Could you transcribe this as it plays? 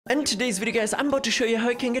And in today's video guys, I'm about to show you how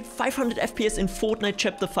you can get 500 FPS in Fortnite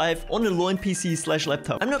Chapter 5 on a low-end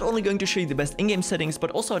PC/laptop. I'm not only going to show you the best in-game settings, but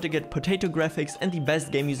also how to get potato graphics and the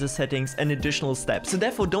best game user settings and additional steps. So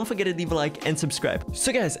therefore, don't forget to leave a like and subscribe.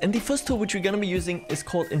 So guys, and the first tool which we're gonna be using is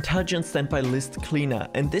called Intelligent Standby List Cleaner.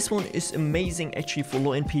 And this one is amazing actually for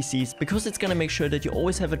low-end PCs because it's gonna make sure that you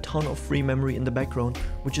always have a ton of free memory in the background,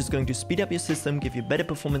 which is going to speed up your system, give you better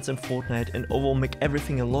performance in Fortnite, and overall make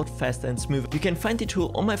everything a lot faster and smoother. You can find the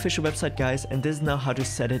tool on my official website guys, and this is now how to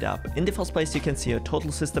set it up. In the first place, you can see your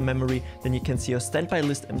total system memory, then you can see your standby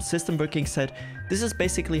list and system working set. This is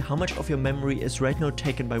basically how much of your memory is right now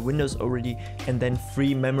taken by Windows already, and then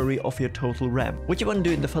free memory of your total RAM. What you want to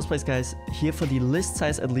do in the first place guys, here for the list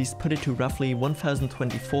size at least put it to roughly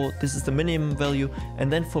 1024, this is the minimum value, and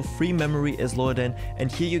then for free memory is lower than, and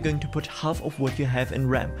here you're going to put half of what you have in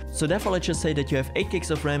RAM. So therefore let's just say that you have 8 gigs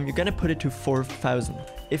of RAM, you're gonna put it to 4000.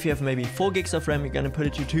 If you have maybe 4 gigs of RAM, you're gonna put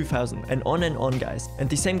it to 2000, and on guys. And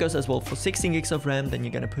the same goes as well for 16 gigs of RAM, then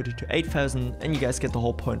you're gonna put it to 8000, and you guys get the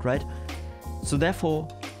whole point, right? So therefore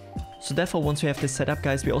once we have this set up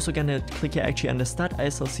guys, we're also gonna click here actually under Start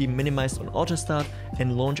ISLC Minimized on Auto Start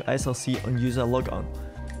and Launch ISLC on User Logon.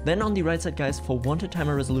 Then on the right side guys, for wanted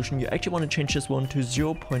timer resolution, you actually want to change this one to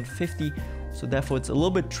 0.50, so therefore it's a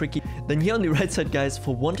little bit tricky. Then here on the right side guys,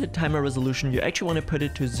 for wanted timer resolution, you actually want to put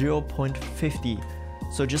it to 0.50.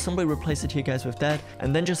 So just simply replace it here guys with that,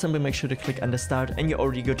 and then just simply make sure to click under Start and you're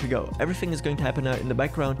already good to go. Everything is going to happen now in the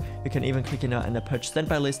background. You can even click here now under Purge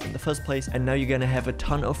Standby List in the first place, and now you're gonna have a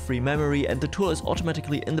ton of free memory, and the tool is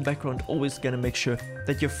automatically in the background always gonna make sure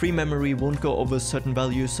that your free memory won't go over a certain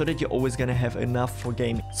value, so that you're always gonna have enough for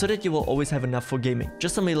gaming.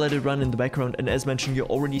 Just simply let it run in the background, and as mentioned, you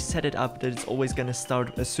already set it up that it's always gonna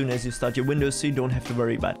start as soon as you start your Windows, so you don't have to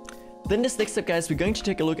worry about it. Then this next step guys, we're going to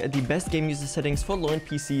take a look at the best game user settings for low-end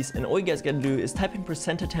PCs, and all you guys gotta do is type in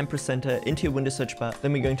 %10% into your Windows search bar,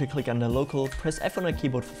 then we're going to click under local, press F on our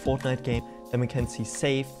keyboard for Fortnite game, then we can see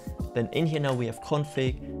save, then in here now we have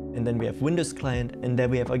config, and then we have Windows client, and then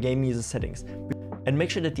we have our game user settings. And make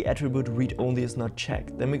sure that the attribute read only is not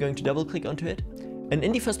checked. Then we're going to double click onto it. And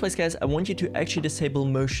in the first place guys, I want you to actually disable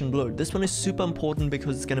motion blur. This one is super important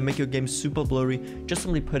because it's gonna make your game super blurry. Just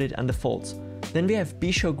simply put it under false. Then we have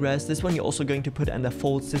Show Grass. This one you're also going to put under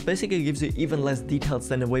false. This basically gives you even less details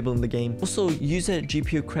than available in the game. Also, user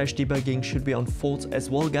GPU crash debugging should be on false as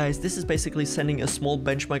well guys. This is basically sending a small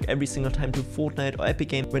benchmark every single time to Fortnite or Epic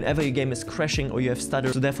Games whenever your game is crashing or you have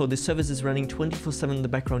stutter. So therefore the service is running 24/7 in the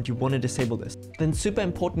background, you want to disable this. Then super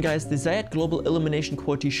important guys, desired global illumination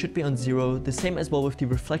quality should be on 0. The same as well with the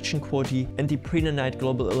reflection quality, and the pre-nanite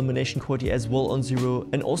global illumination quality as well on 0,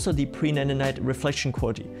 and also the pre-nanite reflection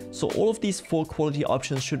quality. So all of these 4 quality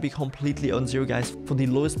options should be completely on 0 guys for the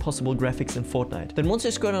lowest possible graphics in Fortnite. Then once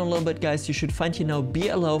you scroll down a little bit guys, you should find here now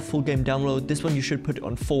allow full game download. This one you should put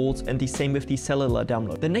on false, and the same with the cellular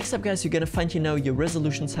download. The next up guys, you're gonna find here now your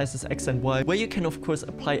resolution sizes X and Y, where you can of course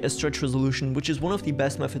apply a stretch resolution, which is one of the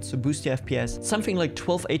best methods to boost your FPS. Something like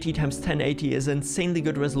 1280 x 1080 is an insanely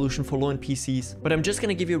good resolution for low-end PCs, but I'm just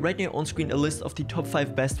gonna give you right now on screen a list of the top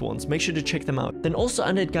 5 best ones. Make sure to check them out. Then also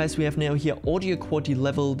under it guys, we have now here audio quality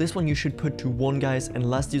level. This one you should put to 1 guys, and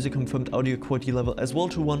last user confirmed audio quality level as well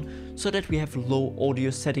to 1, so that we have low audio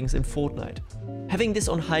settings in Fortnite. Having this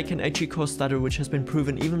on high can actually cause stutter, which has been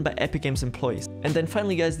proven even by Epic Games employees. And then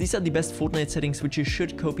finally guys, these are the best Fortnite settings which you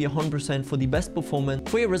should copy 100% for the best performance.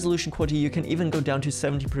 For your resolution quality you can even go down to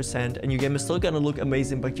 70%, and your game is still gonna look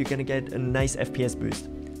amazing, but you're gonna get a nice FPS boost.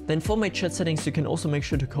 Then for my chat settings, you can also make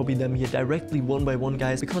sure to copy them here directly one by one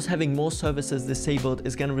guys, because having more services disabled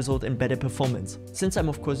is gonna result in better performance. Since I'm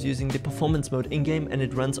of course using the performance mode in-game, and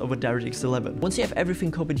it runs over DirectX 11. Once you have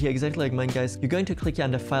everything copied here exactly like mine guys, you're going to click here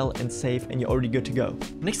under File and Save, and you're already good to go.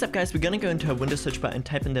 Next up guys, we're gonna go into our Windows search bar and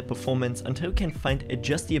type in the performance until we can find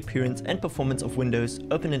Adjust the appearance and performance of Windows.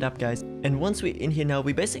 Open it up guys, and once we're in here now,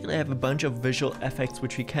 we basically have a bunch of visual effects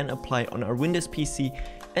which we can apply on our Windows PC.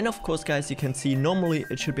 And of course guys, you can see normally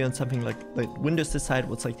it should be on something like Windows decide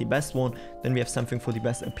what's like the best one, then we have something for the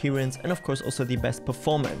best appearance, and of course also the best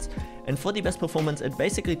performance. And for the best performance, it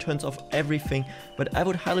basically turns off everything, but I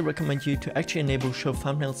would highly recommend you to actually enable show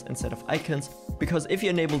thumbnails instead of icons, because if you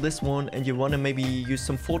enable this one and you want to maybe use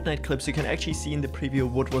some Fortnite clips, you can actually see in the preview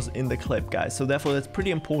what was in the clip guys, so therefore that's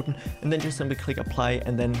pretty important. And then just simply click apply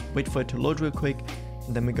and then wait for it to load real quick.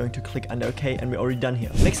 And then we're going to click under OK, and we're already done here.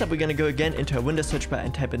 Next up, we're going to go again into our Windows search bar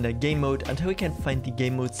and type in the game mode until we can find the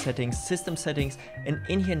game mode settings, system settings, and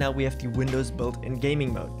in here now we have the Windows built-in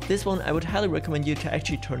gaming mode. This one I would highly recommend you to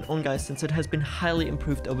actually turn on guys, since it has been highly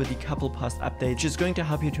improved over the couple past updates, which is going to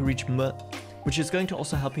help you to reach which is going to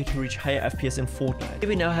also help you to reach higher FPS in Fortnite. Here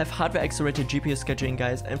we now have hardware accelerated GPU scheduling,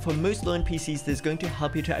 guys, and for most low-end PCs, this is going to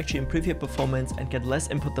help you to actually improve your performance and get less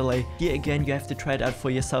input delay. Here again, you have to try it out for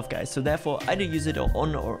yourself, guys, so therefore either use it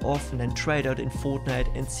on or off and then try it out in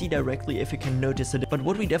Fortnite and see directly if you can notice it. But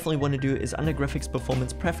what we definitely want to do is under graphics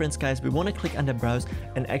performance preference, guys, we want to click under browse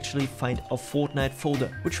and actually find a Fortnite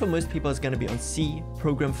folder, which for most people is going to be on C,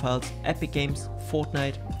 program files, Epic Games,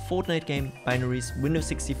 Fortnite, Fortnite game, binaries, Windows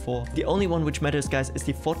 64. The only one which matters, guys, is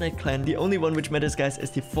the Fortnite client. The only one which matters, guys,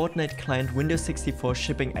 is the Fortnite client Windows 64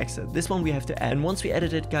 shipping exit. This one we have to add, and once we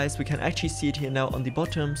edit it, guys, we can actually see it here now on the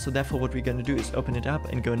bottom. So therefore what we're going to do is open it up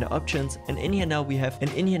and go into options, and in here now we have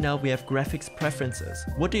graphics preferences.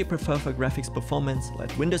 What do you prefer for graphics performance?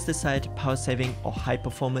 Let Windows decide, power saving or high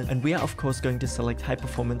performance, and we are of course going to select high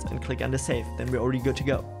performance and click under save. Then we're already good to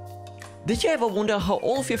go. Did you ever wonder how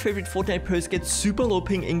all of your favorite Fortnite pros get super low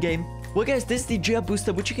ping in-game? Well guys, this is the GR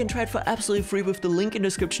booster, which you can try it for absolutely free with the link in the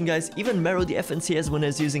description, guys. Even Mero the FNCS when I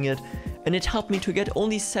was using it, and it helped me to get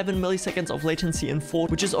only 7 milliseconds of latency in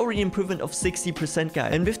Fort, which is already an improvement of 60%,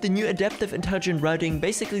 guys. And with the new adaptive intelligent routing,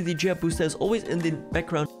 basically the GR booster is always in the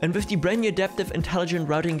background, and with the brand new adaptive intelligent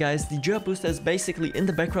routing, guys, the GR booster is basically in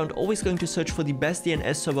the background always going to search for the best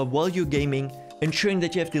DNS server while you're gaming, ensuring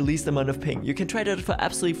that you have the least amount of ping. You can try it out for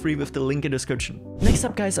absolutely free with the link in the description. Next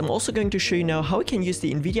up, guys, I'm also going to show you now how we can use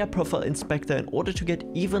the NVIDIA Profile Inspector in order to get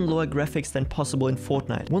even lower graphics than possible in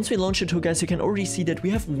Fortnite. Once we launch the tool, guys, you can already see that we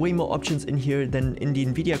have way more options in here than in the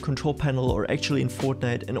NVIDIA control panel or actually in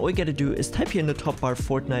Fortnite, and all you gotta do is type here in the top bar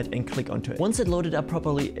Fortnite and click onto it. Once it loaded up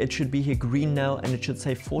properly, it should be here green now, and it should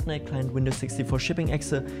say Fortnite client Windows 64 shipping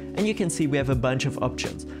exe, and you can see we have a bunch of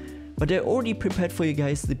options. But I already prepared for you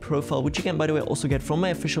guys the profile, which you can by the way also get from my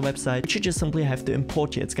official website, which you just simply have to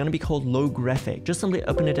import here. It's gonna be called low graphic. Just simply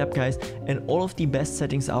open it up, guys, and all of the best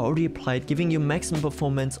settings are already applied, giving you maximum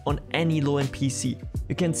performance on any low-end PC.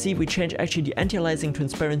 You can see we changed actually the anti-aliasing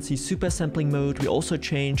transparency super sampling mode. We also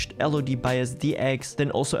changed LOD bias DX, then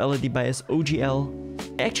also LOD bias OGL.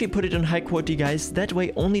 I actually put it on high quality, guys, that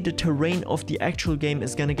way only the terrain of the actual game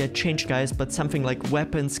is gonna get changed, guys, but something like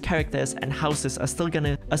weapons, characters and houses are still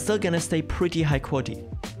gonna stay pretty high quality.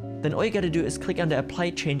 Then all you gotta do is click under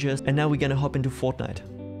apply changes, and now we're gonna hop into Fortnite.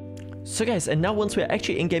 So guys, and now once we're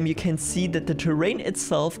actually in game, you can see that the terrain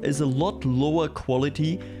itself is a lot lower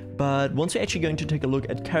quality, but once we're actually going to take a look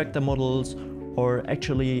at character models, or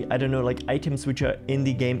actually, I don't know, like items which are in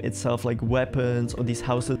the game itself, like weapons or these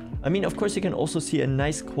houses. I mean, of course, you can also see a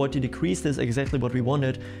nice quality decrease. This is exactly what we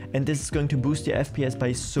wanted, and this is going to boost your FPS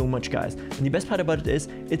by so much, guys. And the best part about it is,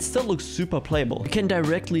 it still looks super playable. You can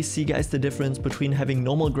directly see, guys, the difference between having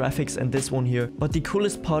normal graphics and this one here. But the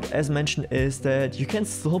coolest part, as mentioned, is that you can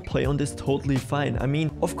still play on this totally fine. I mean,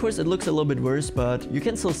 of course, it looks a little bit worse, but you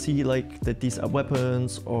can still see, like, that these are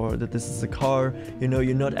weapons or that this is a car. You know,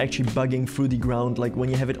 you're not actually bugging through the ground like when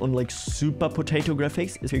you have it on like super potato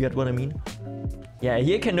graphics, if you get what I mean. Yeah,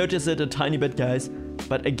 here you can notice it a tiny bit, guys,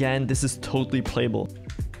 but again, this is totally playable.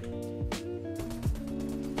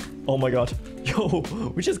 Oh my god. Yo,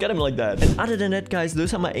 we just got him like that. And other than that, guys,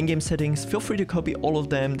 those are my in-game settings. Feel free to copy all of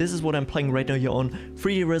them. This is what I'm playing right now here on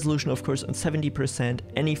 3D resolution, of course, on 70%.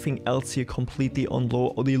 Anything else here completely on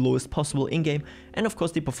low or the lowest possible in-game. And of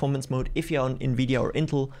course, the performance mode if you're on NVIDIA or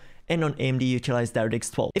Intel. And on AMD, utilize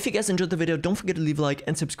DirectX 12. If you guys enjoyed the video, don't forget to leave a like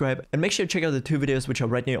and subscribe, and make sure to check out the 2 videos which are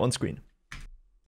right now on screen.